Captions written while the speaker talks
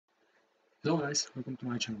Hello guys, welcome to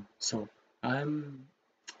my channel. So, I'm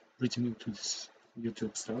pretty new to this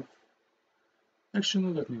YouTube stuff. Actually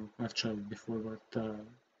not that new, I've tried it before but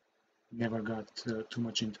never got too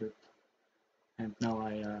much into it. And now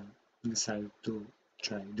I decided to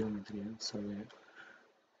try doing it again, so yeah.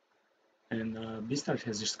 And Beastars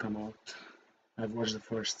has just come out. I've watched the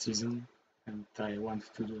first season and I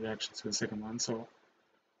wanted to do reactions to the second one, so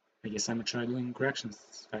I guess I'm gonna try doing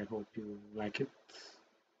reactions. I hope you like it,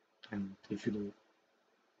 and if you do,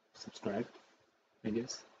 subscribe, I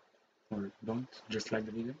guess. Or don't, just like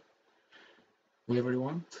the video, whatever you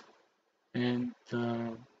want. And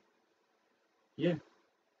yeah,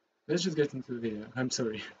 let's just get into the video. I'm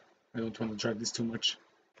sorry, I don't want to drag this too much.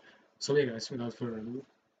 So yeah guys, without further ado,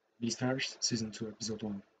 Beastars Season 2 Episode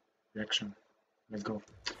 1 reaction. Let's go.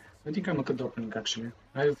 I think I'm gonna cut the opening actually.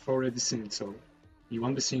 I've already seen it, so you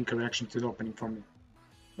won't be seeing a reaction to the opening from me.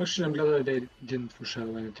 Actually, I'm glad that they didn't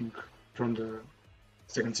foreshadow anything from the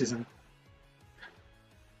second season,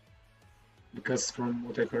 because from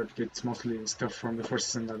what I've heard, it's mostly stuff from the first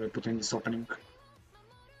season that they put in this opening.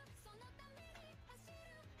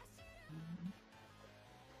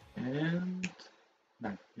 And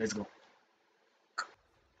done. Let's go.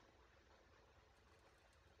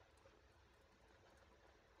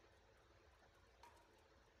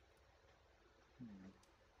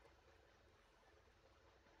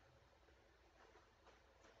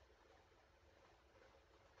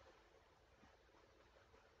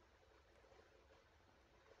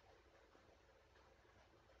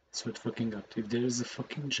 Sweat fucking up. If there is a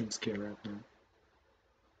fucking jump scare right now.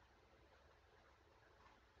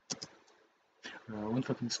 I won't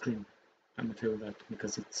fucking scream. I'm gonna tell you that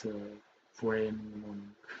because it's 4 AM in the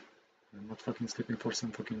morning. I'm not fucking sleeping for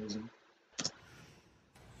some fucking reason.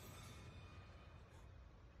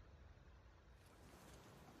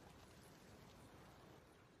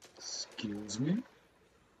 Excuse me?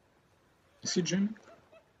 Is he dreaming?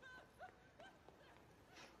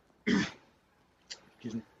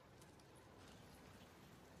 Excuse me.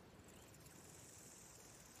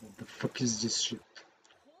 What the fuck is this shit?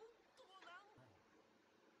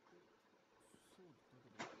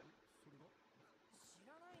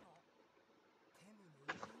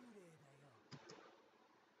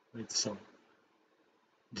 Wait, so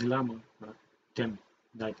Dilemma, Tim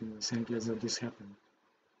died in the same place that this happened.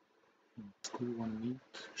 School, wanna meet?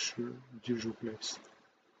 Sure, usual place.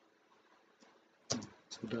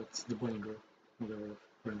 So that's the bunny girl, whatever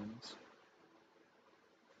her name is.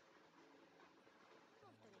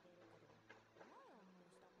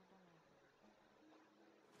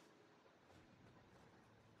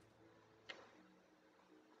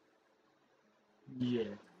 Yeah,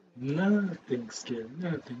 nothing scary,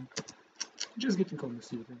 nothing. Just getting cold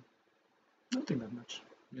this evening. Nothing that much,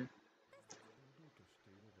 yeah.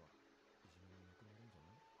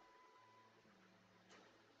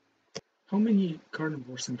 How many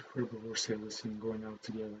carnivores and herbivores have we seen going out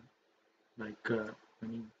together? Like, I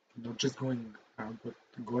mean, not just going out, but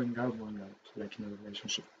going out, like in a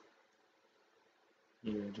relationship.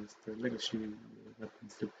 Yeah, just legacy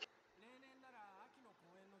weapons too.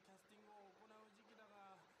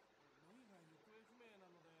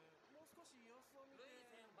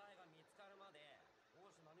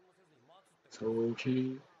 So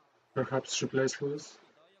he perhaps replaced Lewis?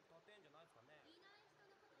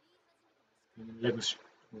 Legacy.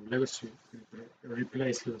 Legacy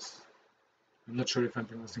replaced Lewis. I'm not sure if I'm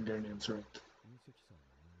pronouncing their names right.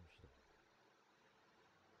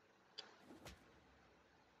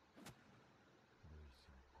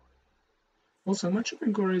 Also, I'm not sure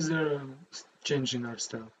Encore is there a change in art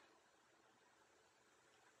style.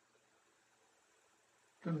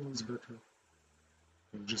 That one's better.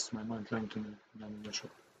 Just my mind lying to me, I'm not sure.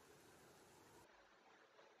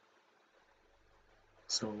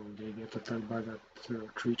 So they get attacked by that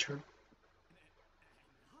creature.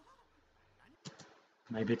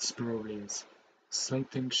 My bet is probably is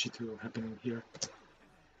something shitty happening here.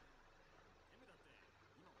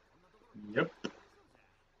 Yep.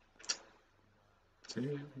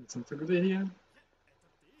 See, it's not a good idea.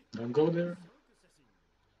 Don't go there.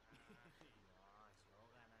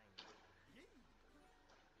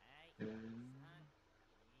 And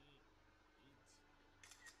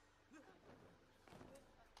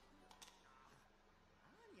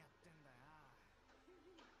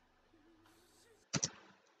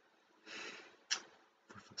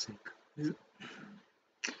for fuck's sake.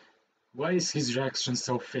 Why is his reaction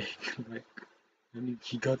so fake? Like, I mean,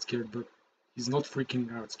 he got scared, but he's not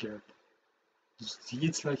freaking out scared.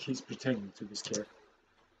 It's like he's pretending to be scared.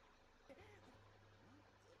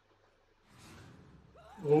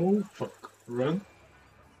 Oh fuck, run.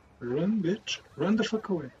 Run, bitch. Run the fuck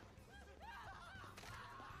away.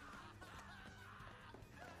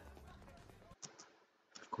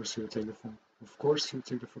 Of course you take the phone. Of course you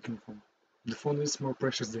take the fucking phone. The phone is more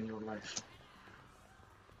precious than your life.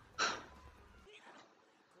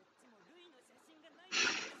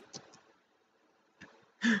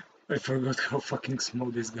 I forgot how fucking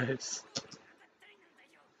small this guy is.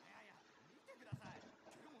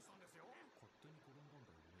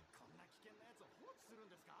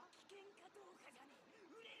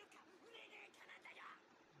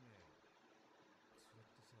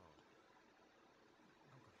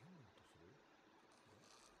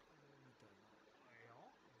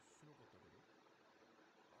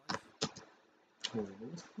 Oh,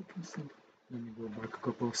 what was the fucking thing? Let me go back a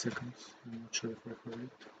couple of seconds. I'm not sure if I heard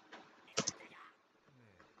it.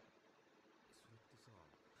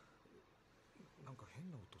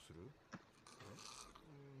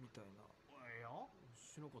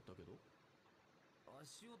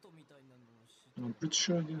 I'm pretty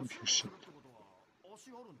sure I didn't hear shit.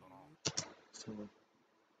 So,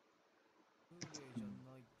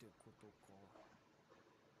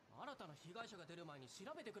 新たな被害者が出る前に調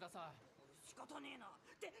べてください。仕方ねえな。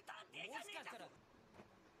で、探偵じゃねえか。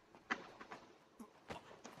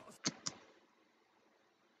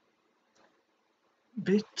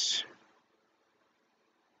bitch!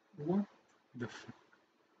 What the fuck?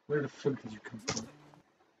 Where the fuck did you come from?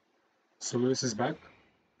 So Lewis is back?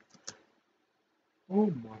 Oh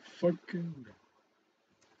my fucking god.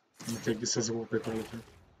 I'm gonna take this as a wallpaper later.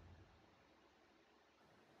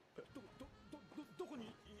 どこに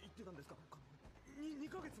行ってたんですか？2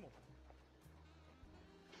ヶ月も。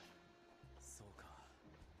そうか、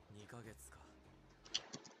2ヶ月か。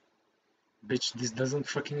Bitch, this doesn't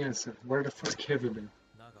fucking answer. Where the fuck have you been?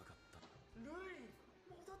 長かった。ルイ、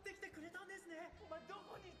戻ってきてくれたんですね。お前ど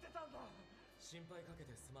こに行ってたんだ？心配かけ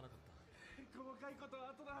てすまなかった。細かいこと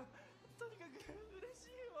は後だ。とにかく嬉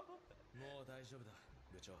しいよ。もう大丈夫だ、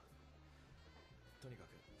部長。とにか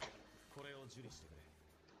くこれを受理してくれ。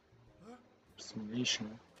Simulation.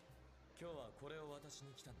 今日はこれを渡し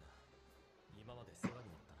に来たんだ。今まで世話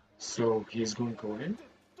になったな。So he's going away?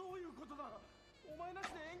 どういうことだ？お前な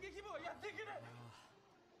しで演劇部はやっていけない。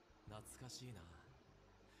懐かしいな。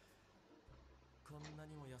こんな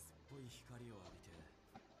にも安っぽい光を浴びて、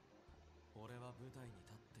俺は舞台に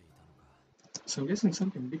立っていたのか。So I'm guessing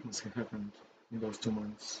something big must have happened in those 2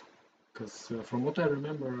 months. Because from what I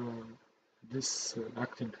remember, this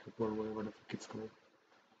acting help or whatever the fuck it's called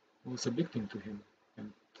was a big thing to him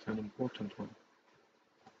and an important one.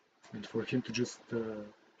 And for him to just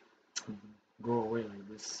go away like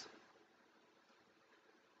this,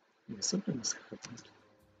 yeah, something must have happened.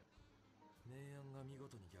 明暗が見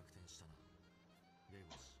事に逆転したな。レ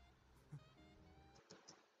ゴシ。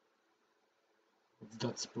What's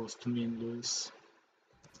that supposed to mean, Lewis?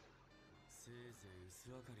 せいぜい薄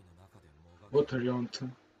明かりの中でもがく。 What are you on to?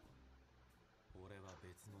 俺は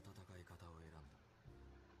別の戦い方を選んだ。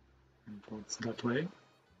 And what's that way?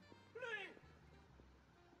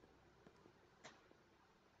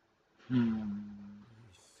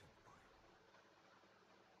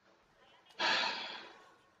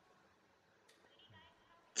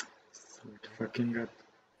 So it fucking got...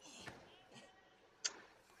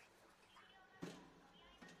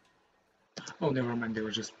 Oh, never mind, they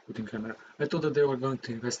were just putting camera. I thought that they were going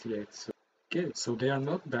to investigate, so... Okay, so they are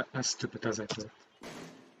not that as stupid as I thought.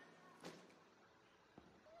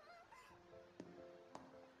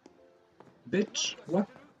 Bitch, what?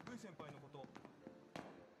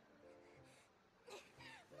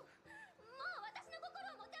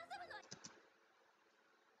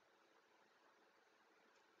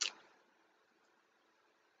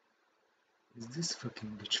 Is this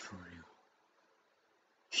fucking bitch for real?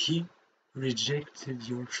 He rejected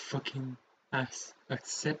your fucking ass.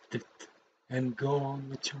 Accept it. And go on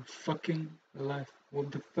with your fucking life.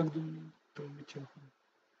 What the fuck do you mean? Go with your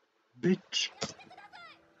life? Bitch!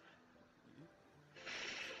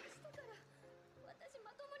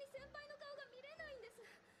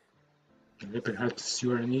 Perhaps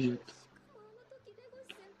you are an idiot.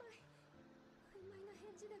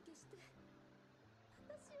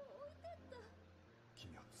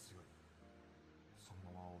 君は強い。そ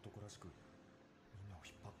のまま男らしくみんなを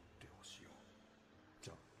引っ張ってほしいよ。じ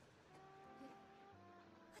ゃあ。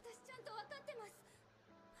私ちゃんと分かってます。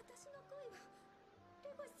私の恋は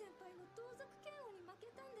レゴシ先輩の同族嫌悪に負け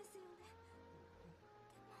たんですよね。で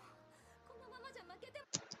もこのままじゃ負けて。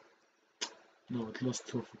No, it lost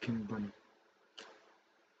to a fucking bunny.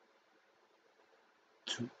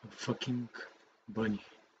 To a fucking bunny.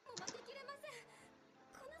 もう負けきれません。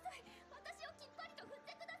この際私をきっぱりと振っ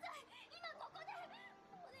てください。今ここでお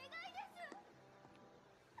願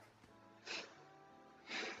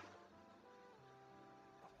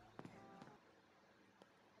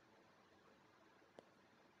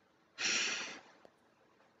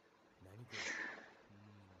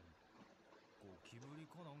木ぶり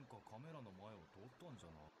かなんかカメラの前を通ったんじ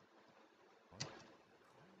ゃない？こん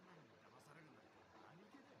なんに騙されるなんて何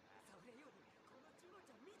気だよな。それよりこのチュロ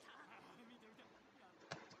ちゃん見た？見た見た。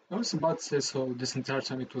I was about to say, so this entire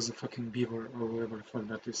time it was a fucking beaver or whatever the fuck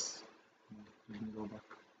that is. Let me go back.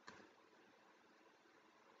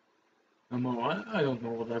 No, I don't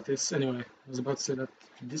know what that is. Anyway, I was about to say that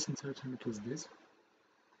this entire time it was this.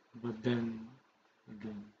 But then,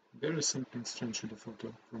 again, there is something strange with the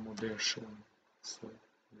photo from what they are showing. So,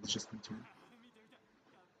 let's just continue.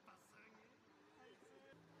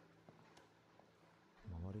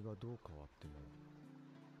 周りがどう変わっても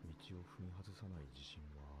道を踏み外さない自信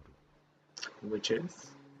はある。 Which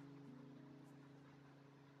is?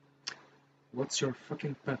 What's your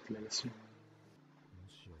fucking pet, Legacy? も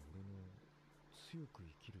しや俺の強く生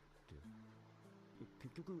きるって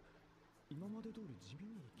結局今まで通り地味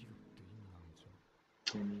に生きるって意味なんじゃ。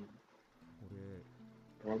I mean, 俺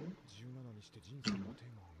problem? 17にして人生のテ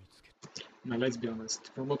ーマを見つけた。 Now, let's be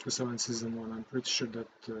honest. From what we saw in season 1, I'm pretty sure that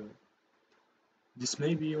this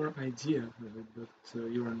may be your idea of it, but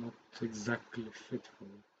you are not exactly fit for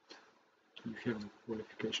it. You have the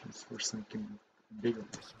qualifications for something bigger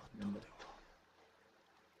than that.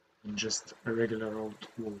 Than just a regular old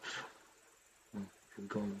wolf. Oh, keep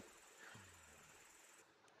going.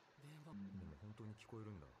 でも本当に聞こえ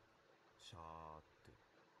るんだ。シャーって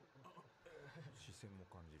視線も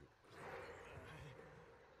感じる。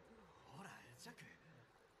ほら、ジャック。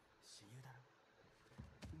親友だろ。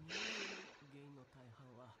入院の原因の大半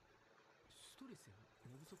はストレスや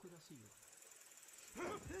寝不足らしいよ。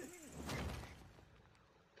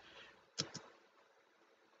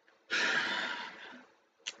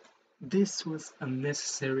This was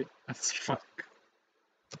unnecessary as fuck.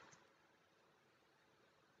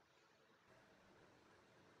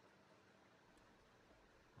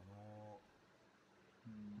 も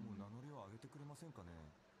う名乗りを上げてくれませんかね。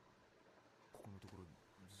ここのところ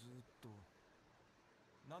ずーっと。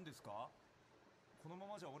何ですか？このま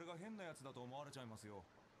まじゃ俺が変なやつだと思われちゃいますよ。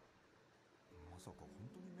まさか本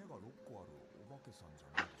当に目が6個あるお化けさんじ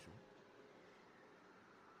ゃないでしょ。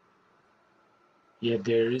 Yeah,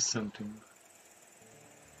 there is something.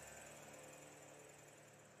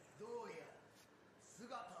 どうやら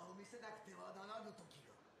姿を見せなくてはならぬ時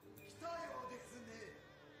が来たようですね。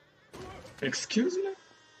 Excuse me?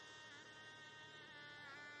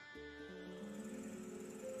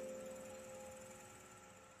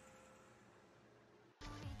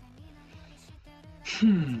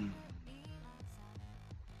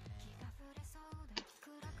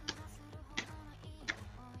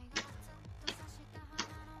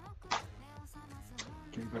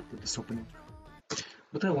 Getting back to this opening.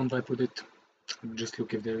 But I won't vibe with it. Let me just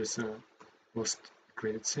look if there is a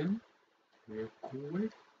post-credit scene real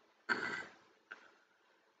quick.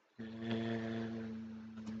 And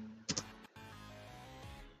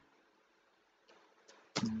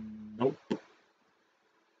nope.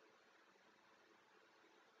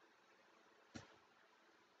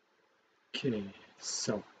 Okay,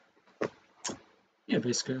 so yeah,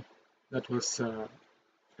 basically that was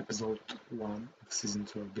episode 1 of season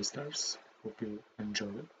 2 of Beastars. Hope you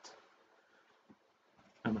enjoyed it.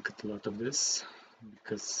 I'm gonna cut a lot of this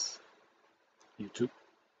because YouTube.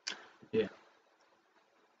 Yeah.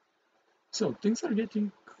 So things are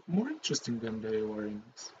getting more interesting than they were in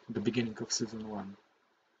the beginning of season 1.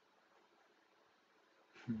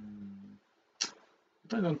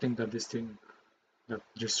 But I don't think that this thing that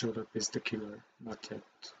just showed up is the killer. Not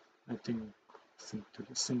yet. I think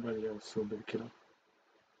somebody else will be the killer.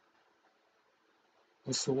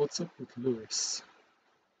 Also, what's up with Lewis?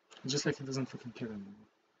 Just like he doesn't fucking care anymore.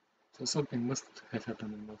 So something must have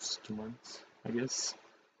happened in those 2 months, I guess.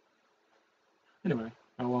 Anyway,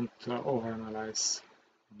 I won't overanalyze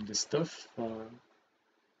this stuff. I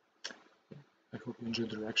hope you enjoyed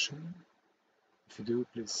the reaction. If you do,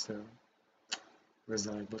 please press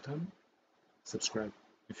the like button, subscribe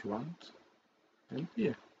if you want, and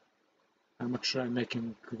yeah, I'm gonna try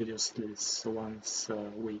making videos at least once a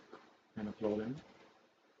week and upload them.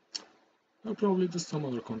 I'll probably do some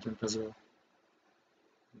other content as well.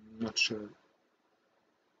 Not sure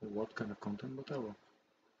what kind of content, but I will.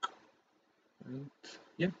 And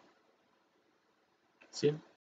yeah, see ya.